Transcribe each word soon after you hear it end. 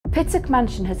Pittock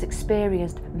Mansion has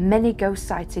experienced many ghost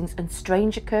sightings and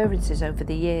strange occurrences over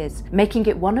the years, making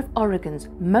it one of Oregon's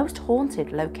most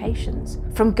haunted locations.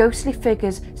 From ghostly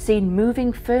figures seen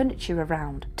moving furniture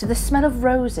around, to the smell of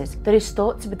roses that is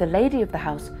thought to be the lady of the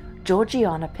house,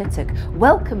 Georgiana Pittock,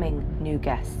 welcoming new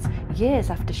guests years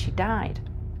after she died.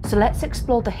 So let's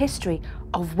explore the history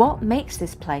of what makes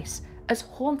this place as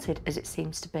haunted as it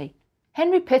seems to be.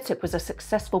 Henry Pittock was a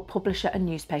successful publisher and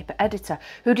newspaper editor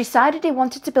who decided he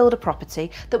wanted to build a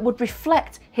property that would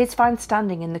reflect his fine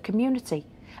standing in the community,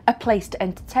 a place to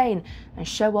entertain and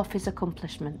show off his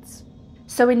accomplishments.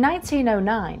 So in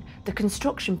 1909, the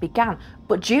construction began,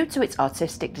 but due to its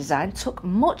artistic design, took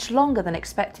much longer than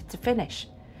expected to finish.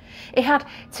 It had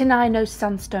Tenino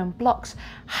sandstone blocks,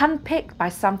 hand-picked by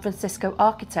San Francisco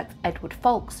architect Edward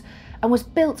Folks, and was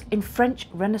built in French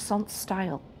Renaissance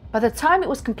style. By the time it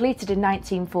was completed in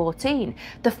 1914,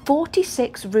 the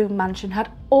 46-room mansion had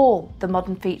all the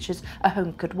modern features a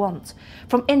home could want,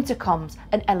 from intercoms,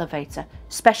 an elevator,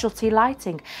 specialty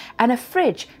lighting, and a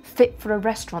fridge fit for a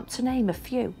restaurant, to name a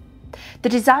few. The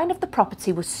design of the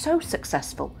property was so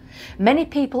successful, many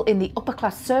people in the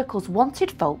upper-class circles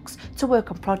wanted Folks to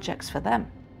work on projects for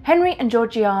them. Henry and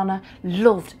Georgiana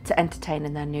loved to entertain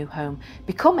in their new home,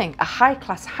 becoming a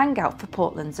high-class hangout for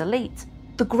Portland's elite.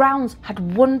 The grounds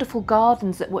had wonderful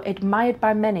gardens that were admired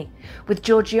by many, with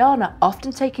Georgiana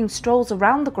often taking strolls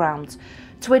around the grounds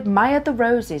to admire the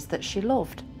roses that she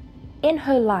loved. In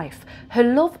her life, her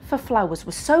love for flowers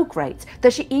was so great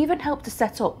that she even helped to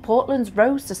set up Portland's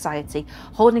Rose Society,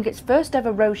 holding its first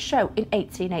ever rose show in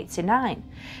 1889,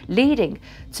 leading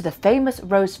to the famous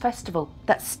Rose Festival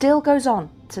that still goes on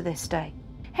to this day.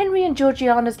 Henry and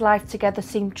Georgiana's life together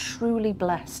seemed truly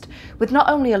blessed, with not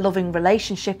only a loving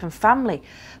relationship and family,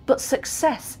 but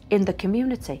success in the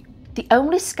community. The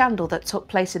only scandal that took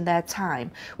place in their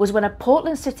time was when a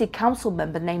Portland City Council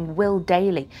member named Will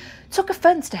Daly took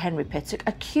offence to Henry Pittock,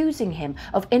 accusing him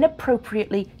of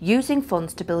inappropriately using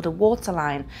funds to build a water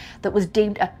line that was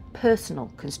deemed a personal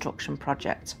construction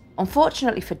project.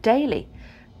 Unfortunately for Daly,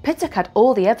 Pittock had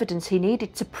all the evidence he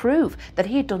needed to prove that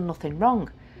he had done nothing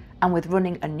wrong, and with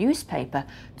running a newspaper,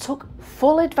 took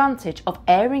full advantage of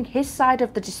airing his side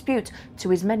of the dispute to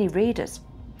his many readers.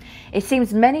 It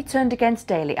seems many turned against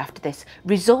Daly after this,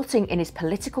 resulting in his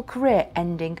political career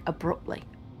ending abruptly.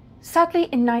 Sadly,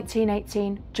 in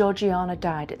 1918, Georgiana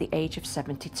died at the age of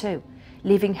 72,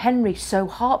 leaving Henry so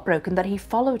heartbroken that he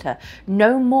followed her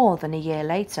no more than a year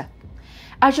later.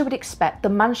 As you would expect, the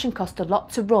mansion cost a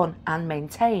lot to run and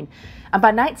maintain, and by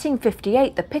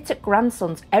 1958 the Pittock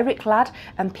grandsons Eric Ladd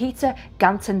and Peter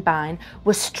Gantenbein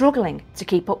were struggling to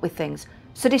keep up with things,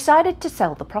 so decided to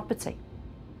sell the property.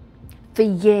 For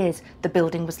years the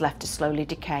building was left to slowly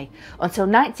decay, until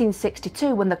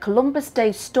 1962 when the Columbus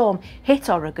Day storm hit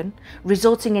Oregon,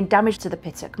 resulting in damage to the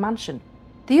Pittock Mansion.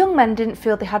 The young men didn't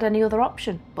feel they had any other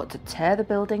option but to tear the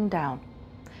building down.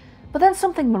 But then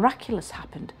something miraculous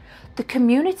happened. The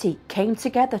community came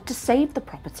together to save the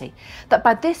property that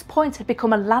by this point had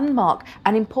become a landmark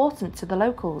and important to the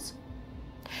locals.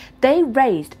 They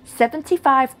raised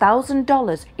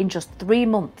 $75,000 in just 3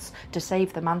 months to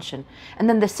save the mansion, and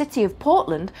then the city of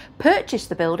Portland purchased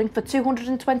the building for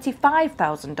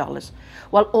 $225,000,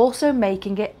 while also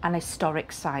making it an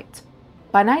historic site.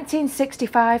 By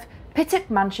 1965, Pittock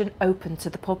Mansion opened to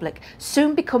the public,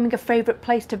 soon becoming a favourite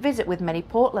place to visit with many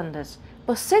Portlanders.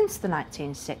 But since the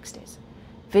 1960s,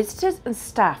 visitors and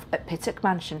staff at Pittock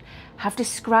Mansion have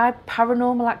described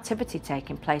paranormal activity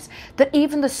taking place that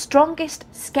even the strongest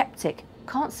skeptic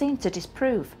can't seem to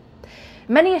disprove.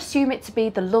 Many assume it to be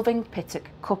the loving Pittock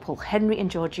couple, Henry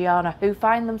and Georgiana, who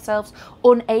find themselves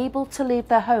unable to leave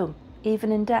their home,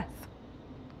 even in death.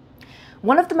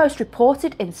 One of the most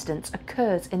reported incidents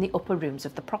occurs in the upper rooms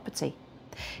of the property.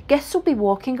 Guests will be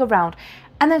walking around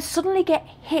and then suddenly get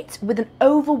hit with an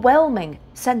overwhelming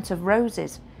scent of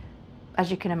roses.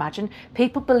 As you can imagine,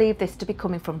 people believe this to be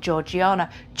coming from Georgiana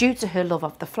due to her love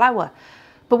of the flower.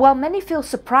 But while many feel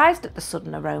surprised at the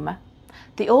sudden aroma,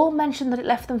 they all mention that it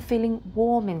left them feeling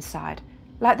warm inside,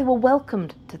 like they were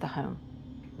welcomed to the home.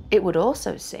 It would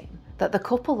also seem that the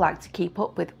couple like to keep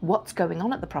up with what's going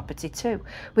on at the property too,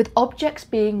 with objects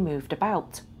being moved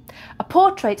about. A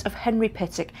portrait of Henry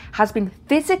Pittock has been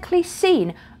physically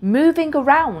seen moving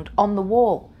around on the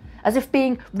wall, as if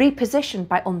being repositioned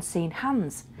by unseen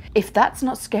hands. If that's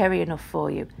not scary enough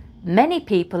for you, many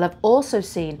people have also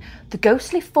seen the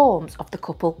ghostly forms of the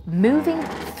couple moving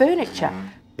furniture,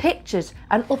 pictures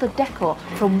and other decor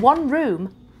from one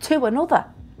room to another.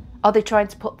 Are they trying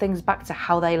to put things back to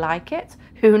how they like it?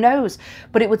 Who knows,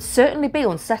 but it would certainly be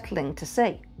unsettling to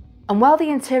see. And while the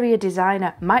interior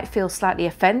designer might feel slightly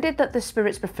offended that the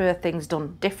spirits prefer things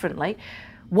done differently,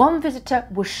 one visitor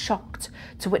was shocked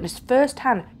to witness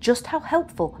firsthand just how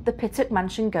helpful the Pittock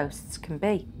Mansion ghosts can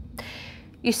be.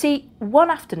 You see, one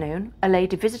afternoon, a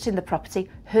lady visiting the property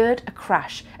heard a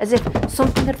crash as if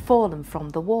something had fallen from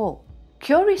the wall.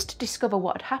 Curious to discover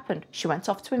what had happened, she went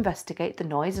off to investigate the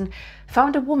noise and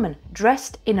found a woman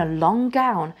dressed in a long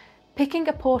gown picking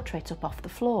a portrait up off the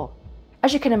floor.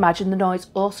 As you can imagine, the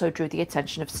noise also drew the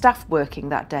attention of staff working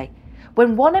that day.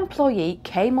 When one employee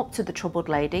came up to the troubled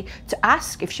lady to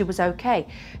ask if she was okay,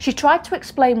 she tried to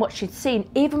explain what she'd seen,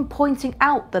 even pointing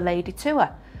out the lady to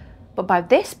her. But by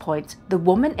this point, the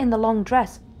woman in the long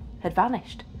dress had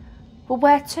vanished. Well,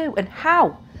 where to and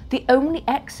how? The only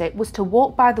exit was to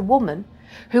walk by the woman,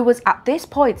 who was at this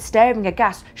point staring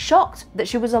aghast, shocked that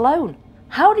she was alone.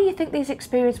 How do you think these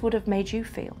experiences would have made you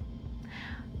feel?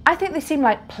 I think they seem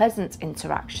like pleasant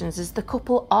interactions, as the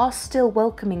couple are still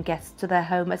welcoming guests to their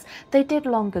home as they did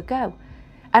long ago,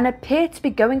 and appear to be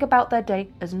going about their day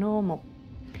as normal.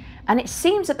 And it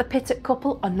seems that the Pittock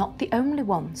couple are not the only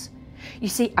ones. You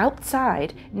see,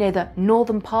 outside, near the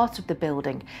northern part of the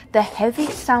building, the heavy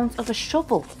sounds of a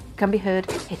shovel can be heard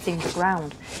hitting the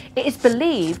ground. It is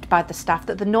believed by the staff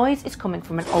that the noise is coming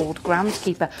from an old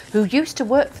groundskeeper who used to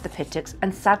work for the Pittocks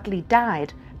and sadly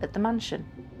died at the mansion.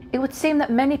 It would seem that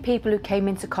many people who came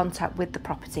into contact with the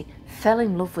property fell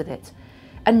in love with it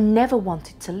and never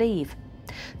wanted to leave.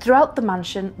 Throughout the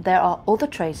mansion, there are other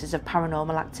traces of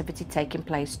paranormal activity taking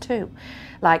place too,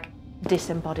 like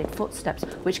disembodied footsteps,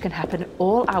 which can happen at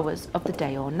all hours of the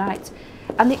day or night,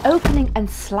 and the opening and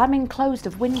slamming closed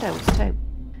of windows too.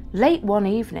 Late one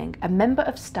evening, a member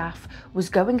of staff was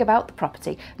going about the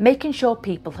property, making sure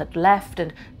people had left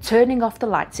and turning off the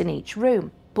lights in each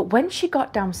room. But when she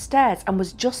got downstairs and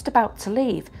was just about to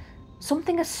leave,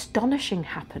 something astonishing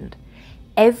happened.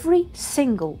 Every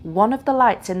single one of the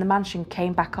lights in the mansion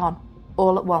came back on,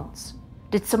 all at once.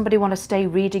 Did somebody want to stay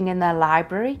reading in their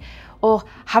library? Or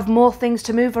have more things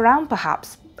to move around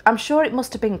perhaps? I'm sure it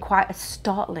must have been quite a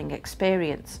startling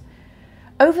experience.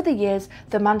 Over the years,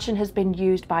 the mansion has been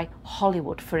used by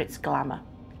Hollywood for its glamour,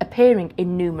 appearing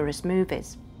in numerous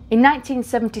movies. In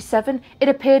 1977, it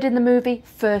appeared in the movie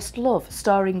First Love,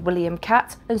 starring William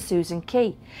Catt and Susan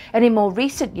Key, and in more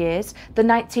recent years, the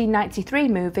 1993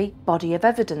 movie Body of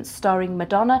Evidence, starring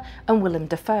Madonna and Willem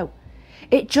Dafoe.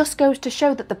 It just goes to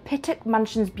show that the Pittock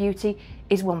Mansion's beauty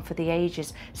is one for the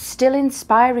ages, still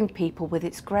inspiring people with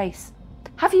its grace.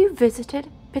 Have you visited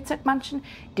Pittock Mansion?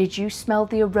 Did you smell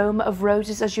the aroma of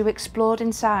roses as you explored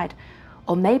inside?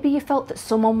 Or maybe you felt that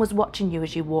someone was watching you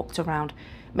as you walked around,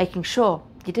 making sure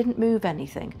you didn't move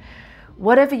anything.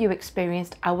 Whatever you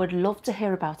experienced, I would love to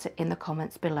hear about it in the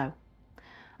comments below.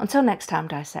 Until next time,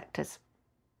 dissectors,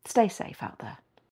 stay safe out there.